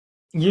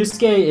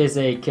Yusuke is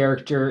a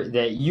character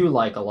that you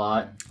like a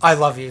lot, I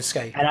love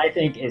Yusuke. and I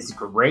think is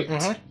great.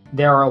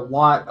 There are a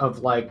lot of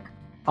like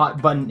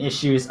hot button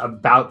issues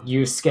about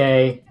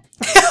Yusuke.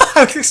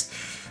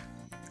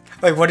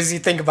 Like, what does he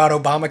think about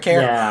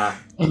Obamacare? Yeah.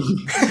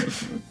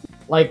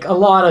 Like a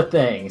lot of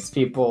things.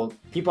 People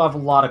have a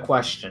lot of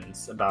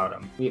questions about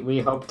him. We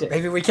hope to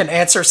Maybe we can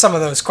answer some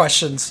of those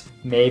questions.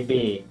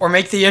 maybe. Or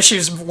make the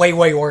issues way,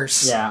 way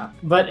worse. Yeah.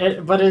 But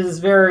it is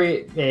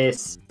very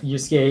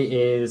Yusuke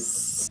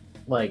is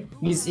like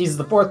he's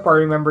the fourth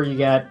party member you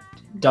get,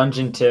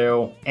 Dungeon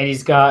 2, and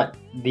he's got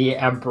the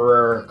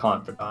Emperor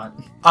Confidant.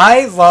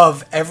 I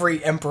love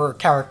every Emperor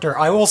character.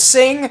 I will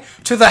sing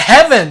to the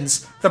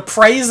heavens the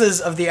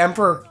praises of the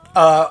Emperor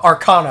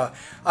Arcana.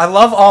 I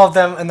love all of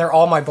them, and they're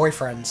all my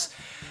boyfriends.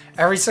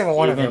 Every single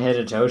one of them.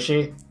 Even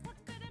Hidetoshi?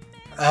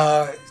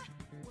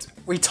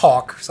 We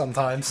talk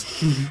sometimes.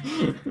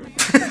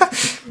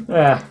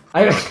 Yeah,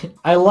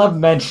 I love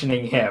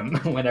mentioning him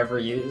whenever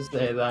you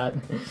say that.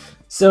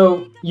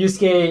 So,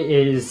 Yusuke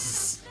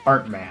is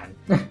Art Man.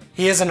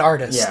 He is an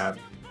artist. Yeah.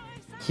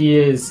 He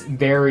is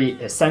very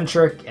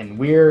eccentric and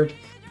weird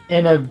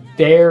in a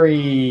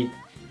very,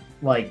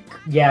 like,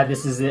 yeah,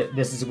 this is it,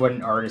 this is what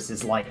an artist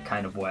is like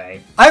kind of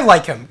way. I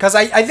like him, because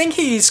I think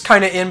he's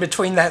kind of in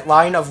between that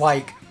line of,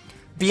 like,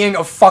 being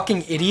a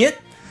fucking idiot,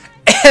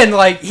 and,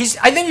 like,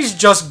 I think he's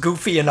just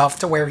goofy enough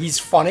to where he's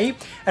funny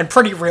and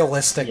pretty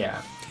realistic.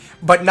 Yeah.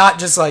 But not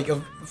just, like,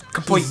 a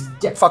complete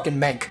fucking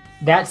menk.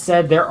 That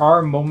said, there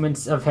are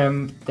moments of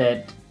him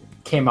that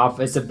came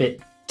off as a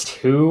bit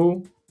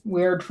too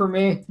weird for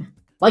me.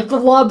 Like the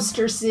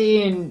lobster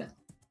scene,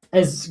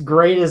 as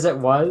great as it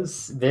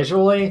was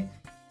visually,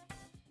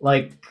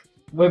 like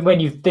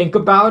when you think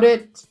about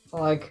it,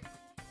 like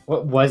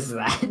what was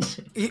that?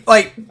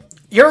 Like,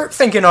 you're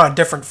thinking on a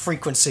different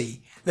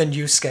frequency than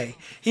Yusuke.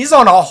 He's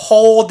on a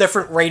whole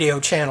different radio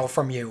channel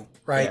from you,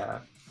 right? Yeah.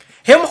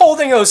 Him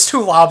holding those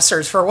two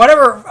lobsters, for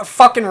whatever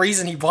fucking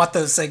reason he bought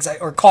those things,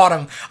 or caught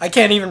them, I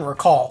can't even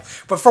recall.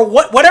 But for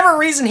whatever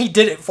reason he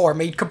did it for,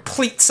 made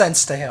complete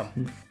sense to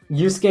him.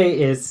 Yusuke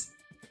is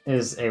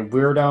a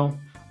weirdo,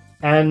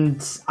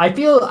 and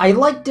I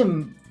liked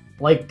him,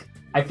 like,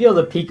 I feel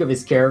the peak of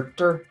his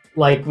character,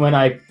 like when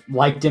I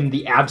liked him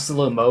the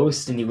absolute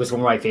most, and he was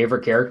one of my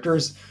favorite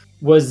characters,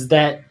 was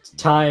that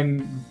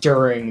time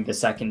during the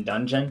second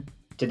dungeon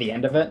to the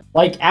end of it.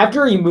 Like,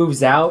 after he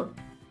moves out,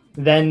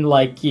 then,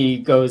 like, he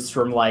goes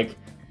from, like,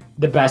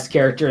 the best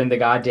character in the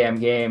goddamn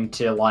game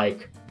to,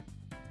 like,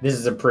 this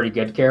is a pretty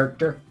good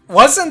character.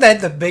 Wasn't that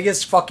the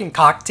biggest fucking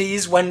cock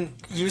tease when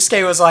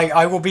Yusuke was like,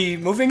 I will be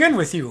moving in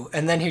with you,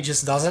 and then he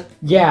just doesn't?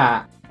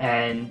 Yeah,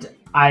 and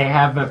I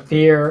have a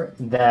fear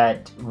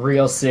that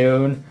real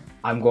soon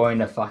I'm going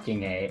to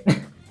fucking hate.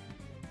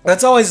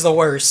 That's always the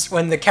worst,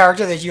 when the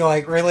character that you,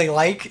 like, really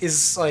like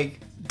is, like,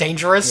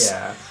 dangerous.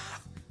 Yeah.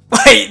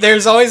 Like,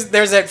 there's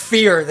that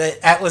fear that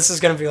Atlas is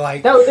gonna be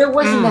like... There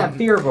wasn't that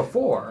fear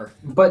before,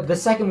 but the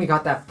second we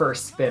got that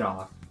first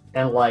spin-off,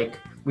 and, like,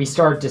 we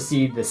started to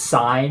see the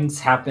signs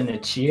happen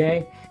at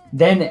Chie,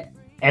 then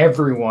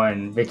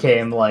everyone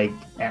became, like,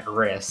 at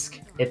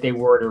risk if they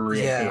were to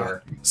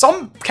reappear. Yeah.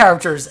 Some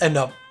characters end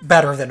up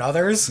better than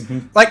others.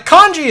 Like,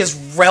 Kanji is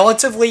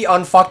relatively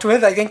unfucked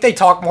with. I think they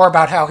talk more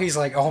about how he's,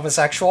 like, a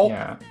homosexual.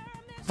 Yeah.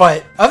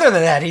 But other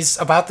than that, he's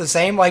about the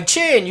same. Like,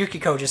 Chie and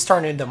Yukiko just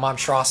turn into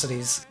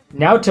monstrosities.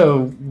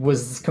 Naoto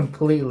was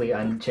completely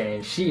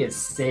unchanged. She is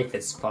safe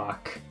as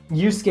fuck.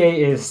 Yusuke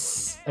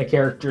is a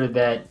character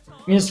that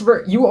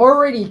you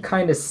already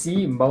kind of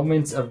see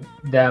moments of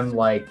them,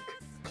 like,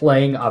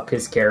 playing up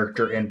his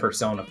character in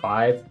Persona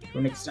 5 to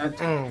an extent.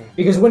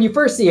 Because when you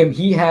first see him,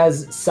 he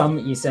has some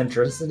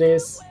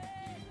eccentricities,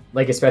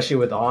 like, especially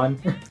with On.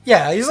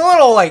 Yeah, he's a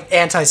little, like,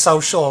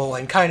 antisocial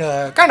and kind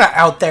of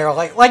out there,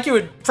 like you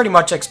would pretty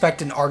much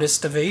expect an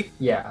artist to be.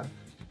 Yeah.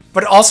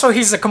 But also,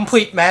 he's a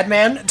complete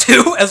madman,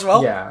 too, as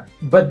well. Yeah.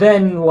 But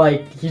then,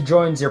 like, he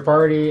joins your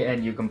party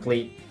and you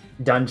complete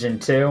Dungeon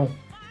 2.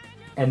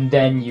 And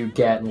then you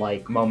get,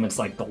 like, moments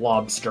like the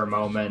lobster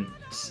moment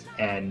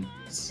and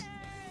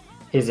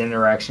his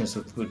interactions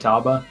with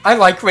Futaba. I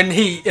like when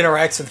he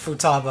interacts with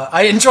Futaba.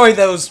 I enjoy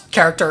those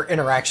character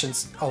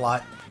interactions a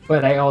lot.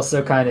 But I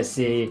also kind of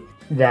see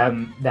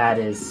them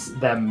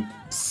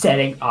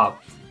setting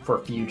up for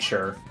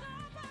future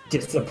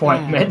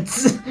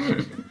disappointments.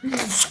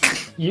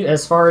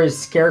 As far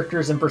as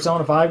characters in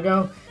Persona 5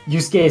 go,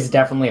 Yusuke is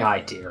definitely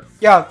high tier.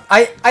 Yeah,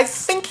 I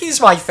think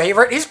he's my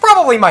favorite. He's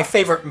probably my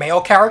favorite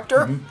male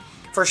character,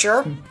 for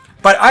sure.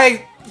 But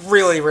I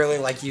really, really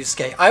like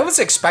Yusuke. I was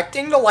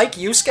expecting to like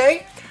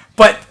Yusuke,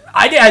 but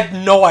I had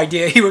no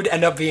idea he would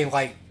end up being,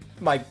 like,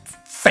 my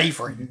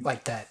favorite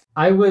like that.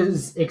 I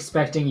was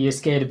expecting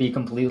Yusuke to be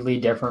completely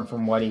different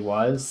from what he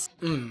was.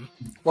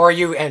 What are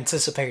you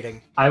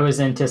anticipating? I was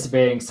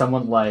anticipating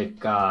someone like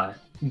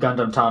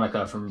Gundam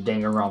Tanaka from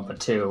Danganronpa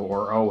 2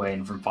 or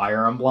Owain from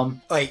Fire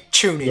Emblem. Like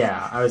Chunin.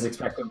 Yeah, I was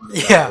expecting one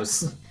of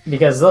those.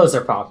 Because those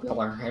are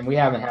popular, and we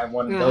haven't had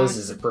one of those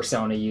as a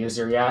Persona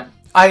user yet.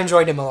 I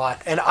enjoyed him a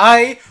lot, and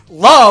I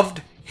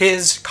loved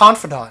his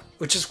confidant,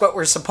 which is what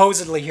we're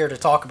supposedly here to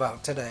talk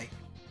about today.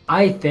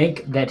 I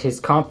think that his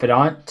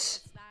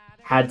confidant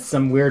had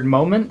some weird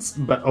moments,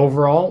 but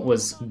overall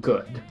was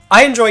good.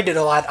 I enjoyed it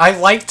a lot. I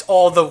liked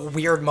all the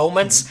weird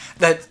moments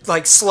that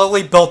like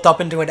slowly built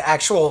up into an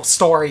actual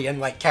story and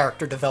like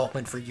character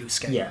development for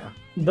Yusuke. Yeah.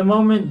 The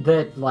moment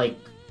that like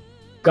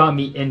got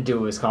me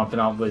into his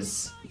confidant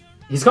was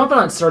his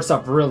confidant starts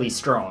off really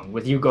strong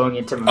with you going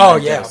into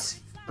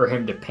mementos for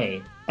him to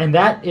paint. And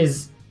that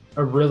is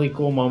a really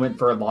cool moment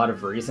for a lot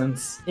of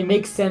reasons. It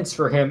makes sense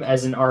for him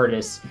as an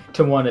artist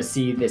to want to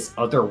see this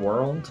other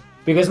world.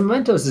 Because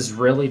Mementos is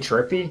really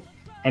trippy,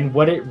 and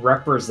what it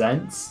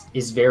represents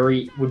is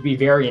would be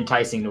very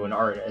enticing to an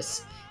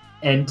artist.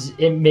 And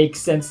it makes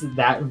sense that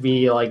that would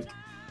be like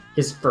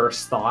his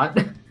first thought.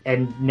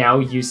 And now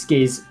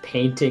Yusuke's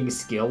painting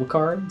skill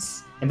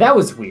cards. And that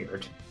was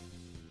weird.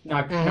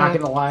 Not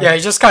gonna lie. Yeah,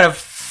 he just kind of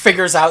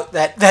figures out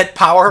that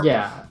power.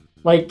 Yeah.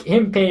 Like,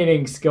 him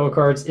painting skill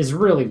cards is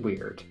really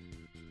weird.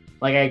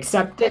 Like, I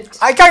accept it.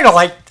 I kind of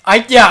like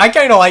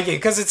it,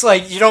 because it's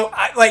like, you don't,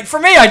 like, for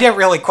me, I didn't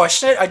really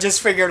question it. I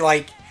just figured,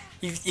 like,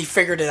 he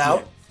figured it out.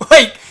 Yeah.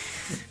 Like,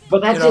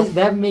 but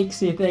that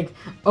makes me think,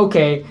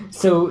 okay,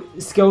 so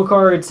skill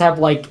cards have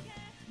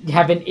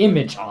an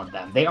image on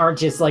them. They aren't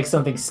just, like,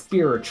 something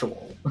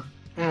spiritual.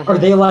 Are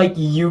they, like,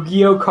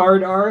 Yu-Gi-Oh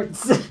card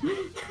arts?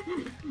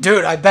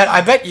 Dude, I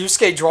bet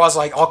Yusuke draws,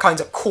 like, all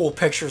kinds of cool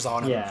pictures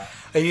on him. Yeah.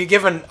 Like, you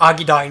give an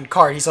Agidine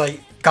card, he's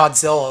like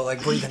Godzilla,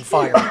 like, breathing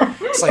fire.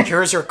 It's like,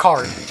 here's your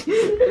card.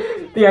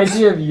 The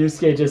idea of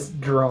Yusuke just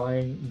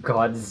drawing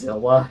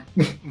Godzilla.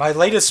 My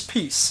latest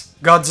piece,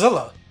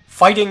 Godzilla,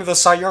 fighting the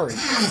Sayuri.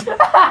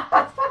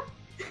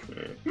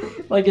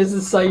 Like, is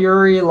the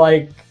Sayuri,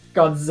 like,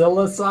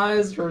 Godzilla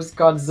sized, or is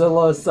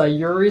Godzilla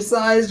Sayuri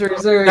sized, or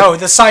is there... No,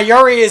 the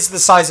Sayuri is the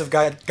size of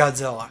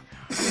Godzilla.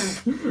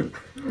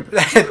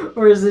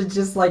 Or is it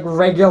just, like,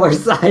 regular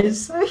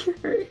size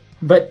Sayuri?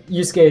 But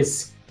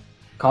Yusuke's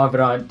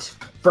confidant,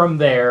 from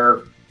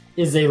there,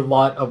 is a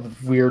lot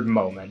of weird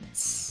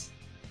moments.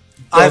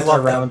 I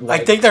love them.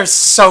 Like, I think they're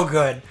so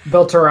good.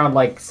 Built around,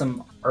 like,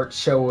 some art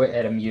show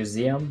at a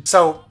museum.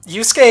 So,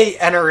 Yusuke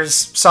enters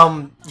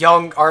some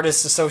Young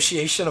Artists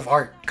Association of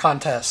Art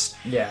contest.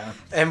 Yeah.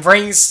 And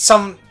brings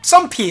some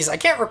piece. I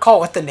can't recall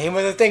what the name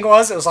of the thing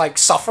was. It was, like,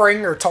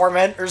 Suffering or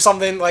Torment or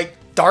something, like,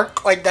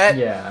 dark like that.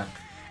 Yeah.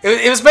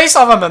 It was based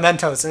off of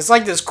Mementos, and it's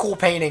like this cool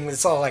painting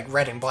that's all like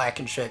red and black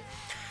and shit.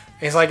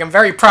 And he's like, I'm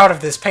very proud of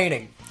this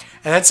painting.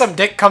 And then some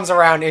dick comes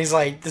around and he's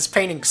like, this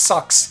painting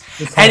sucks.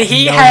 And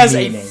he has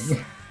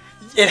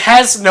it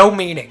has no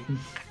meaning.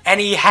 And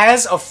he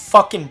has a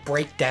fucking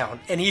breakdown.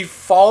 And he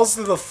falls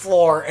to the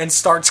floor and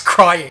starts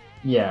crying.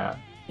 Yeah.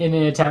 In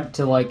an attempt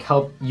to like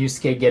help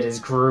Yusuke get his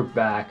groove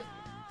back,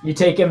 you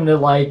take him to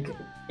like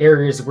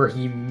areas where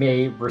he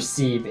may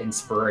receive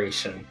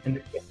inspiration.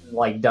 And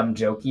like dumb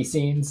jokey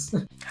scenes.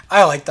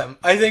 I like them.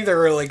 I think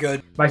they're really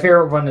good. My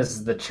favorite one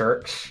is the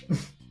church.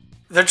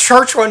 The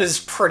church one is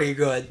pretty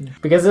good.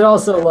 Because it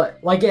also,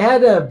 like, it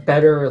had a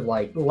better,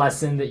 like,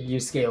 lesson that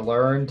Yusuke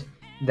learned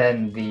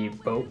than the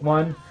boat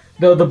one.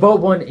 Though the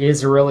boat one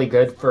is really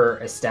good for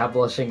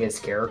establishing his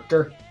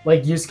character.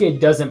 Like, Yusuke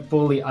doesn't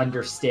fully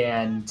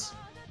understand,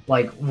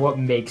 like, what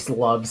makes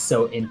love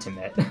so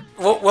intimate.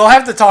 We'll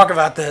have to talk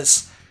about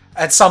this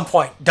at some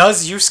point.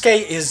 Does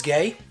Yusuke is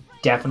gay?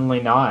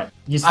 Definitely not.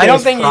 I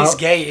don't think he's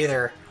gay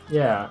either.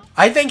 Yeah.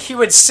 I think he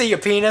would see a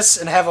penis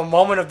and have a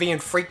moment of being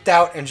freaked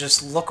out and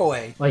just look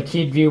away. Like,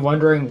 he'd be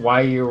wondering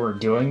why you were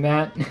doing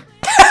that.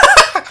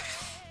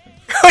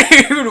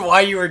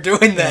 Why you were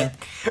doing that?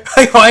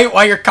 Like,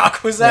 why your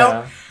cock was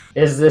out?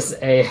 Is this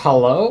a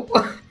hello?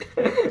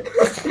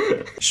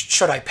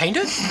 Should I paint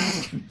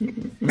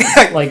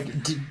it? Like,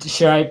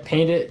 should I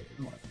paint it?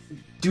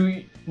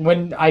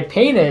 When I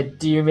paint it,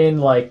 do you mean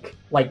like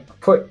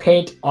put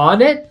paint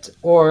on it,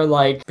 or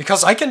like...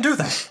 Because I can do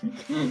that.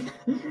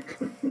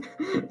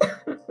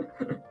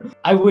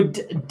 I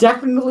would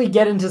definitely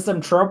get into some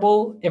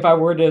trouble if I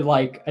were to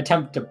like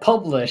attempt to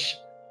publish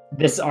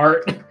this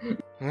art.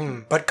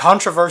 But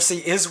controversy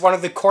is one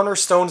of the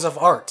cornerstones of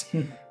art.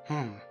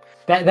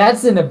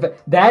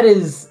 That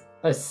is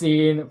a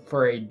scene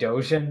for a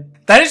doujin.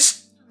 That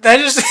is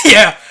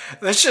yeah.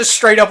 That's just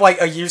straight up like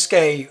a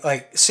Yusuke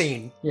like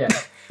scene. Yeah.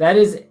 That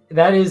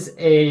is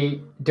a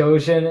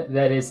doujin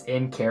that is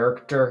in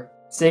character.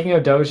 Speaking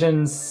of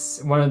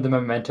doujins, one of the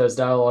Mementos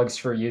dialogues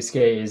for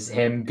Yusuke is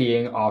him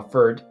being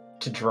offered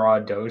to draw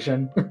a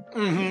doujin.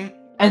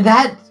 And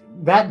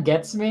that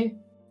gets me,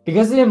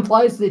 because it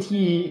implies that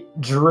he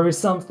drew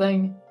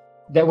something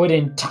that would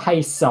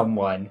entice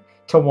someone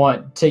to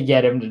want to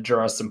get him to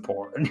draw some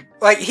porn.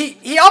 Like,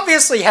 he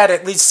obviously had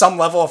at least some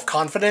level of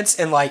confidence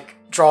in, like,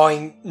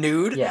 drawing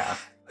nude. Yeah.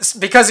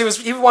 Because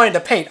he wanted to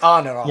paint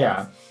on and off.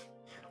 Yeah.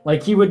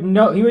 Like, he would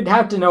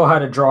have to know how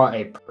to draw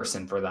a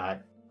person for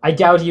that. I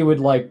doubt he would,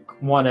 like,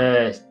 want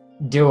to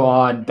do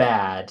on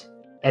bad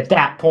at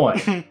that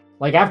point.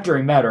 Like, after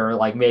he met her,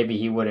 like, maybe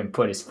he wouldn't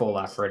put his full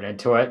effort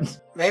into it.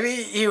 Maybe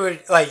he would,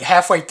 like,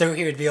 halfway through,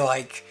 he would be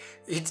like,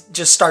 he'd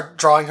just start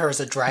drawing her as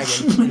a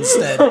dragon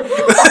instead.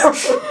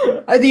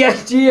 The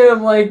idea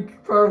of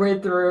like partway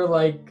through,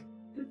 like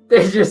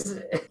it's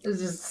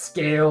just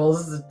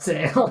scales the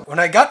tail. When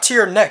I got to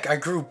your neck, I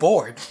grew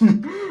bored.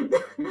 And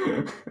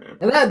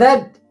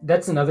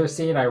that's another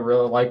scene I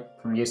really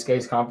like from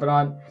Yusuke's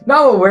Confidant.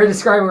 Not what we're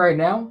describing right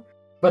now,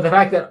 but the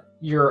fact that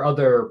your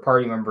other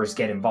party members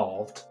get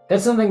involved.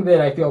 That's something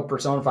that I feel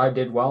Persona 5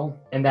 did well,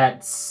 and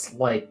that's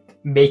like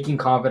making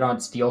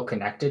confidants feel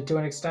connected to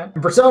an extent.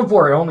 In Persona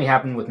 4, it only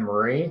happened with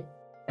Marie,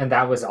 and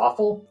that was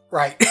awful.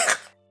 Right.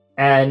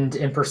 And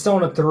in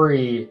Persona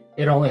 3,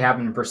 it only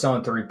happened in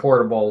Persona 3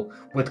 Portable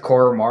with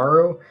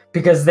Koromaru,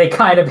 because they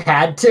kind of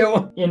had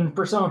to. In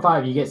Persona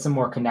 5, you get some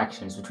more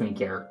connections between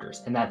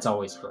characters, and that's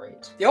always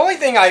great. The only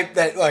thing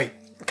that like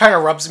kind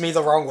of rubs me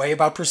the wrong way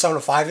about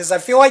Persona 5 is I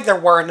feel like there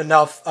weren't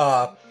enough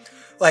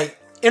like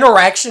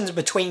interactions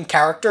between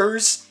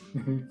characters.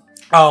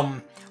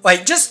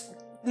 Like just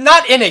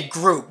not in a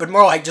group, but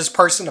more like just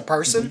person to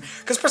person.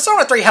 Because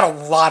Persona 3 had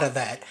a lot of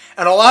that.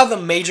 And a lot of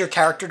the major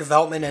character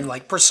development and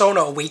like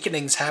Persona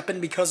awakenings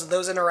happened because of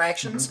those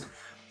interactions.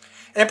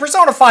 And in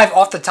Persona 5,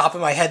 off the top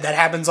of my head, that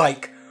happens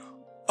like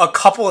a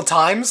couple of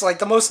times. Like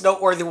the most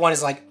noteworthy one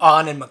is like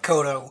An and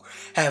Makoto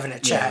having a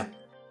chat. Yeah.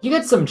 You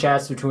get some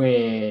chats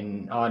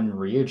between An and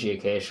Ryuji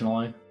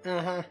occasionally.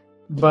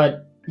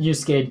 But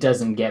Yusuke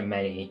doesn't get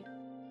many,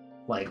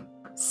 like,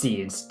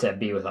 seeds to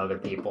be with other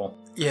people.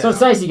 Yeah. So it's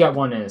nice you got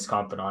one in his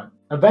confidant.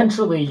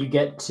 Eventually you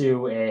get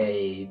to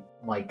a,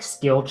 like,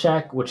 skill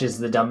check, which is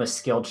the dumbest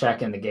skill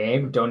check in the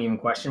game. Don't even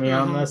question me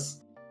on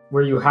this.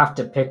 Where you have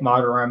to pick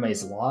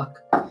Madarame's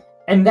lock.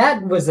 And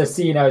that was a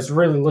scene I was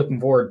really looking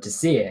forward to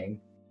seeing.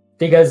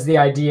 Because the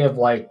idea of,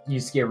 like,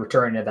 Yusuke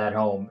returning to that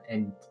home.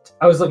 And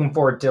I was looking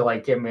forward to,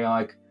 like, giving me,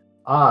 like,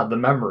 the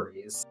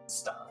memories and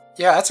stuff.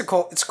 Yeah, it's a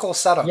cool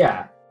setup.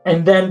 Yeah.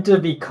 And then to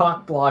be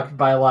cock-blocked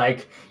by,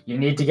 like, you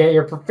need to get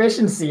your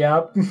proficiency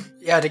up.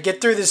 Yeah, to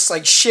get through this,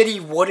 like, shitty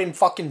wooden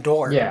fucking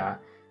door. Yeah.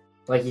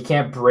 Like, you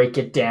can't break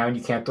it down,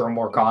 you can't throw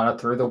Morgana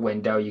through the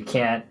window, you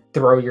can't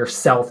throw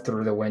yourself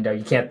through the window,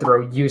 you can't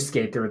throw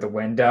Yusuke through the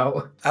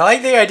window. I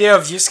like the idea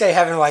of Yusuke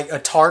having, like, a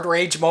tard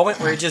rage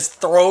moment where he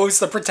just throws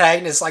the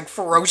protagonist, like,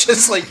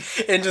 ferociously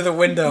into the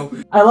window.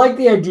 I like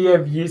the idea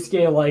of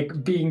Yusuke,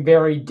 like, being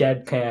very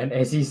deadpan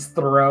as he's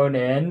thrown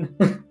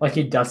in. Like,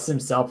 he dusts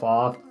himself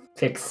off.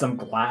 Picks some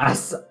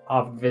glass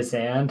off of his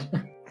hand.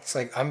 It's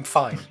like, I'm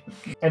fine.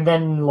 And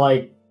then,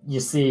 like,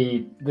 you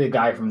see the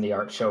guy from the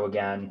art show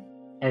again.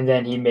 And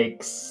then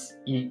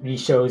he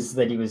shows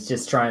that he was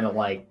just trying to,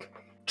 like,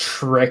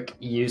 trick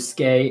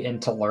Yusuke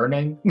into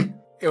learning.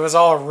 It was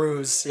all a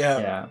ruse, yeah.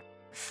 Yeah.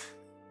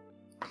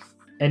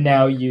 And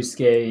now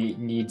Yusuke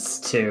needs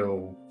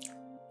to,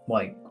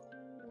 like...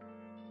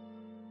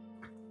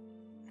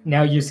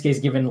 Now Yusuke's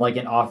given, like,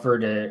 an offer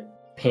to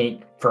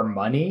paint for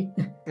money.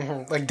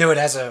 Like, do it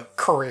as a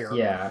career.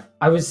 Yeah.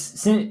 I was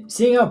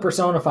seeing how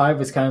Persona 5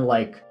 was kind of,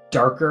 like,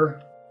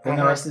 darker than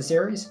the rest of the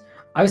series.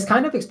 I was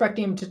kind of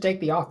expecting him to take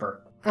the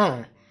offer.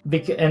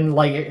 And,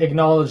 like,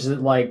 acknowledge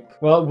that,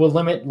 like, well, we'll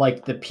limit,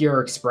 like, the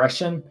pure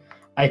expression.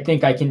 I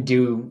think I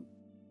can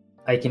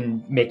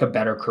make a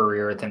better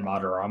career than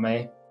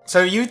Madarame.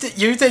 So you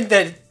think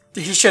that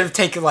he should have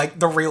taken, like,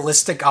 the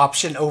realistic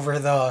option over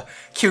the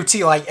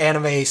QT, like,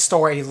 anime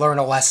story learn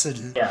a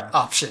lesson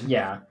option?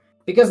 Yeah.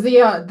 Because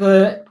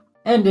the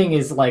ending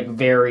is, like,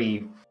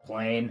 very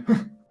plain.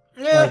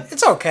 Yeah, like,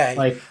 it's okay.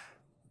 Like,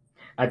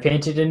 I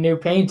painted a new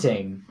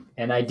painting,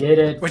 and I did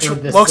it which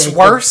looks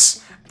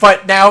worse,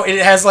 but now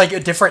it has, like, a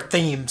different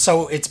theme,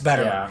 so it's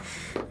better. Yeah.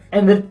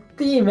 And the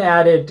theme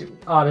added,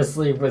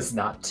 honestly, was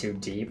not too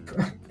deep.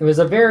 It was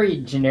a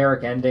very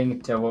generic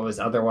ending to what was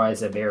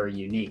otherwise a very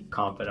unique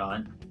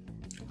Confidant.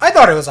 I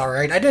thought it was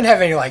alright. I didn't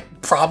have any,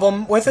 like,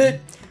 problem with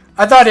it.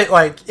 I thought it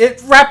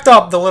wrapped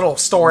up the little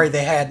story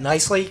they had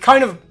nicely,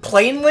 kind of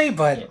plainly,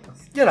 but,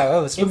 you know,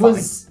 it was fine. It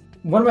was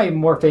one of my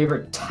more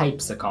favorite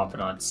types of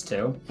confidants,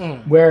 too,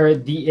 where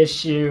the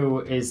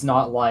issue is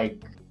not,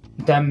 like,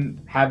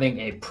 them having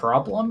a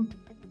problem,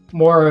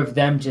 more of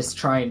them just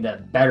trying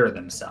to better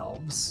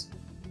themselves.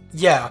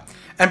 Yeah,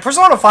 and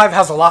Persona 5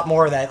 has a lot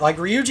more of that. Like,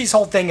 Ryuji's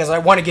whole thing is I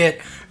want to get,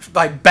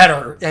 like,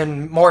 better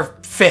and more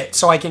fit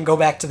so I can go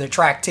back to the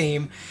track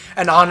team.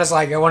 And Anna's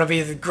like, I want to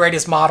be the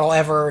greatest model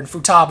ever. And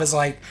Futaba's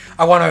like,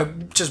 I want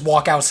to just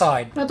walk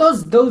outside. Now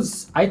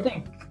those, I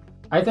think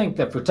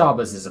that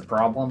Futaba's is a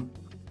problem.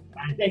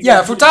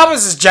 Yeah,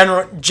 Futaba's is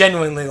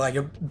genuinely, like,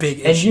 a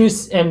big issue.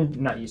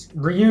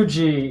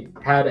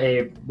 Ryuji had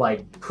a,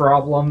 like,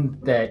 problem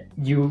that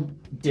you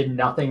did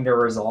nothing to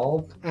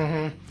resolve.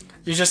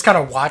 You just kind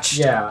of watched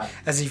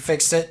as he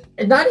fixed it.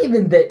 And not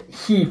even that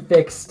he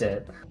fixed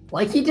it.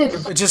 Like, he did...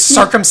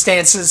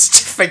 Circumstances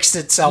fixed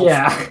itself.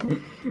 Yeah.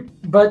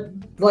 But,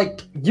 like,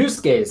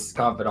 Yusuke's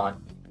Confidant.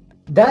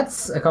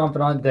 That's a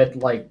Confidant that,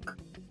 like...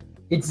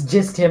 It's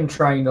just him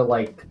trying to,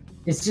 like...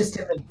 It's just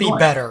him... Be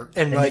better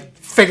and, like,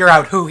 figure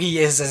out who he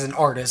is as an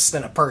artist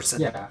and a person.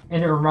 Yeah.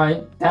 And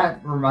that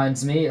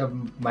reminds me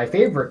of my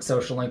favorite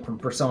social link from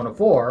Persona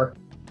 4.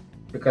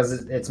 Because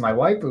it's my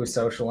waifu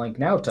social link,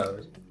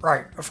 Naoto.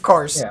 Right, of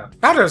course. Yeah.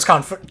 Naoto's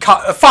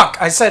fuck,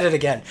 I said it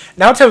again.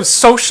 Naoto's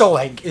social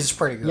link is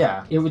pretty good.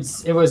 Yeah, it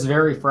was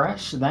very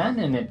fresh then,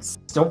 and it's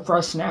still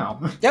fresh now.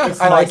 Yeah, it's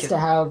I nice like it. to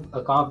have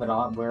a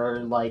confidant where,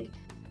 like,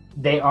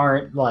 they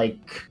aren't,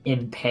 like,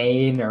 in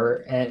pain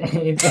or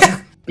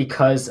anything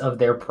because of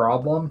their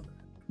problem.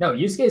 No,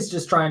 Yusuke's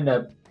just trying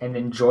to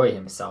enjoy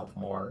himself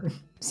more.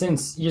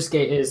 Since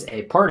Yusuke is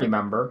a party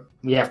member,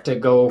 we have to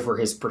go over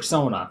his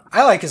persona.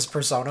 I like his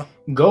persona.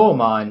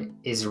 Goemon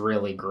is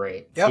really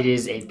great. Yep. It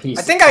is a piece.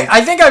 I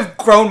think I've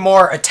grown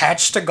more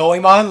attached to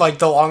Goemon, like,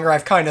 the longer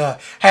I've kind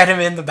of had him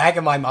in the back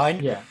of my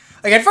mind. Yeah.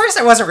 Like, at first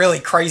I wasn't really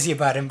crazy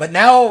about him, but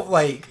now,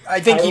 like, I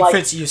think he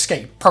fits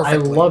Yusuke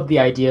perfectly. I love the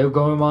idea of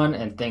Goemon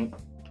and think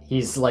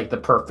he's, like, the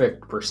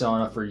perfect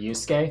persona for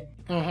Yusuke.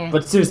 Mm-hmm.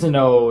 But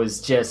Susanoo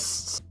is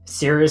just...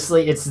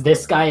 Seriously, it's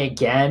this guy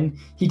again?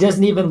 He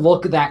doesn't even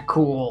look that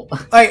cool.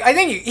 Like, I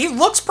think he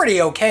looks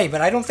pretty okay, but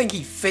I don't think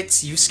he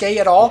fits Yusuke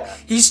at all. Yeah.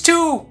 He's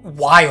too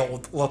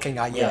wild looking,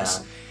 I guess.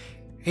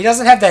 Yeah. He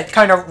doesn't have that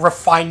kind of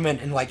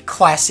refinement and, like,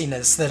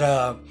 classiness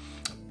that,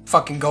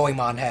 fucking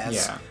Goemon has.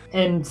 Yeah.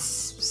 And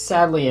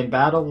sadly, in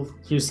battle,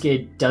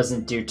 Yusuke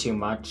doesn't do too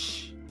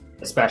much.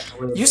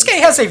 Especially... Yusuke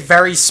has a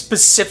very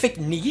specific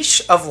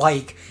niche of,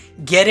 like...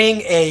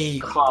 getting a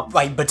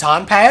like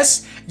baton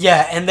pass,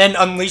 yeah, and then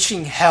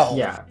unleashing hell.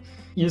 Yeah,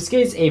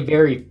 Yusuke's a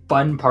very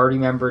fun party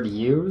member to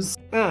use,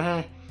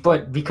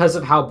 but because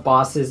of how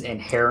bosses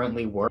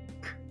inherently work,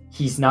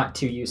 he's not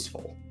too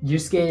useful.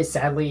 Yusuke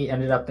sadly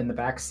ended up in the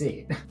back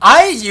seat.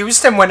 I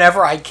used him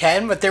whenever I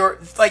can, but there were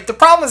like the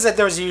problem is that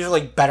there's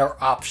usually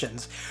better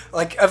options.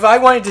 Like if I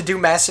wanted to do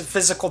massive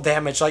physical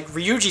damage, like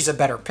Ryuji's a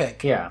better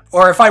pick. Yeah.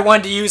 Or if I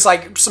wanted to use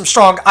like some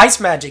strong ice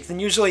magic, then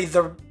usually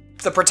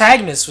the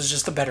protagonist was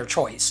just a better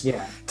choice.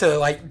 Yeah. To,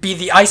 like, be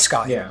the ice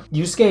guy. Yeah.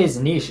 Yusuke's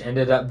niche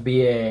ended up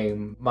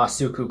being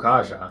Masuku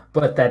Kaja,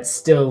 but that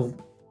still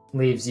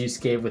leaves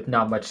Yusuke with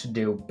not much to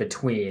do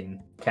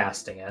between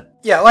casting it.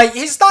 Yeah, like,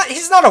 he's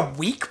not a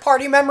weak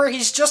party member,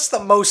 he's just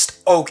the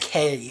most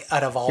okay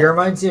out of all. He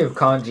reminds me of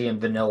Kanji in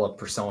vanilla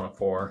Persona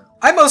 4.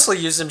 I mostly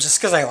use him just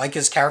because I like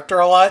his character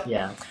a lot.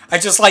 Yeah.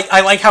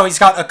 I like how he's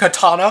got a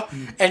katana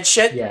and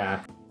shit.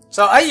 Yeah.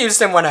 So I used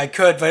him when I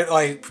could, but,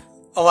 like...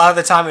 a lot of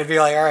the time, I'd be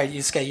like, alright,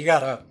 Yusuke, you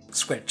gotta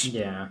switch.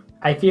 Yeah.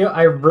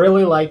 I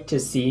really liked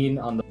his scene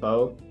on the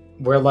boat,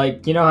 where,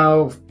 like, you know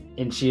how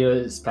in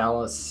Shia's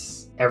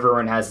palace,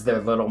 everyone has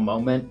their little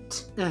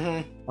moment?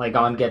 Mm-hmm. Like,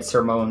 An gets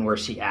her moment where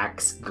she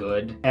acts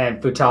good,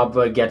 and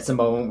Futaba gets a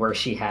moment where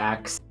she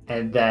hacks,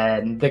 and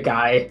then the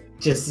guy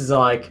just is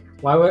like,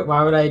 why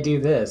would I do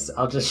this?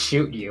 I'll just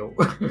shoot you.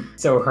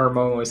 So her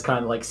moment was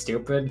kind of, like,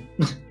 stupid.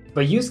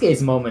 But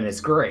Yusuke's moment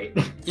is great.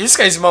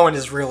 Yusuke's moment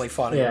is really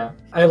funny. Yeah.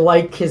 I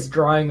like his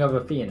drawing of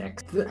a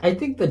phoenix. I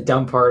think the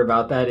dumb part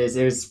about that is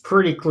it was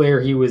pretty clear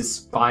he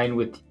was fine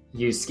with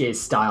Yusuke's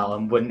style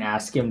and wouldn't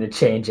ask him to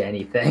change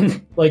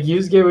anything. Like,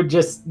 Yusuke would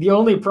just... The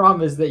only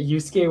problem is that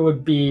Yusuke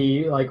would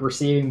be, like,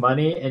 receiving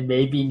money and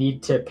maybe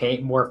need to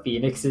paint more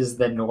phoenixes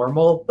than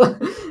normal.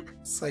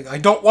 It's like, I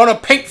don't want to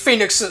paint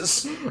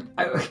phoenixes!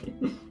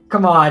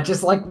 Come on,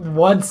 just like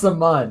once a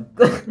month.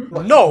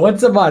 No!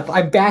 Once a month.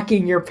 I'm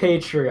backing your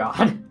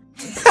Patreon.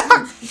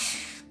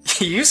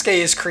 Yusuke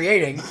is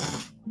creating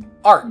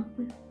art.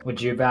 Would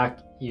you back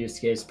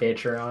Yusuke's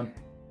Patreon?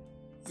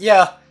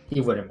 Yeah.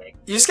 He wouldn't make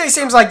it. Yusuke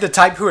seems like the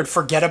type who would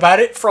forget about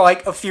it for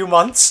like a few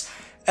months,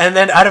 and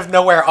then out of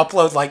nowhere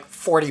upload like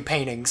 40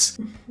 paintings.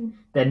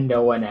 That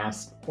no one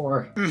asked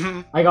for.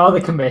 Mm-hmm. Like, all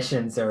the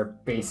commissions are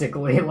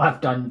basically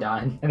left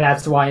undone. And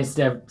that's why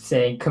instead of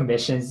saying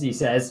commissions, he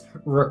says,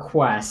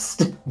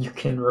 request. You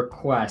can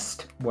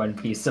request one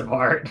piece of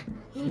art.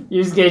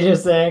 Yusuke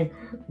just saying,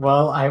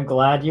 well, I'm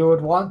glad you would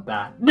want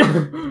that.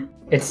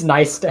 It's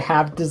nice to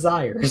have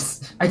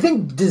desires. I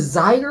think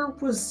desire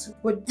was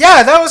what...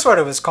 Yeah, that was what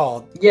it was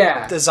called.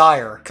 Yeah.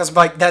 Desire. Because,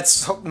 like,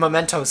 that's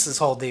Mementos'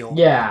 whole deal.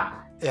 Yeah.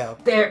 Yeah.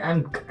 There,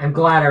 I'm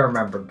glad I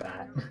remembered that.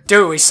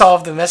 Dude, we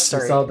solved the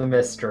mystery. We solved the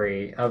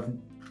mystery of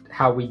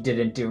how we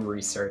didn't do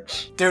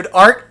research. Dude,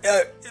 art,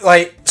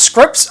 like,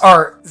 scripts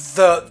are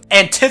the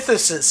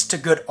antithesis to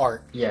good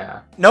art. Yeah.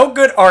 No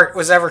good art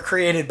was ever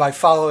created by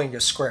following a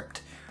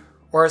script.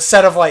 Or a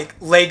set of, like,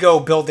 Lego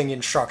building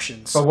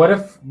instructions.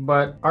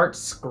 But aren't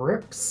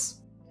scripts,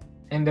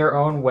 in their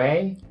own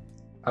way,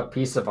 a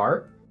piece of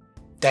art?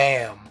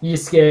 Damn.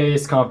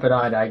 Yusuke's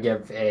Confidant, I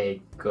give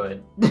a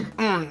good.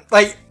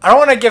 Like, I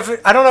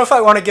don't know if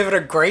I want to give it a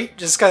great,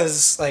 just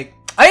because, like,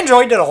 I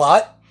enjoyed it a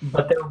lot.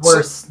 But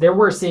there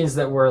were scenes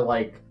that were,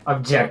 like,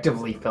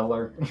 objectively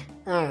filler.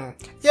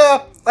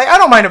 Yeah, like, I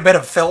don't mind a bit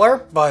of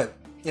filler, but,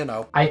 you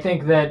know. I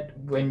think that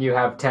when you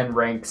have 10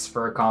 ranks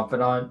for a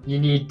Confidant, you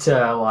need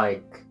to,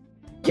 like,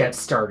 get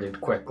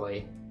started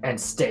quickly and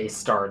stay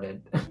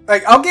started.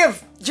 Like,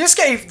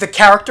 the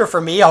character for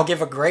me, I'll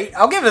give a great.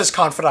 I'll give his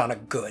Confidant a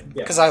good,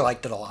 because I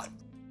liked it a lot.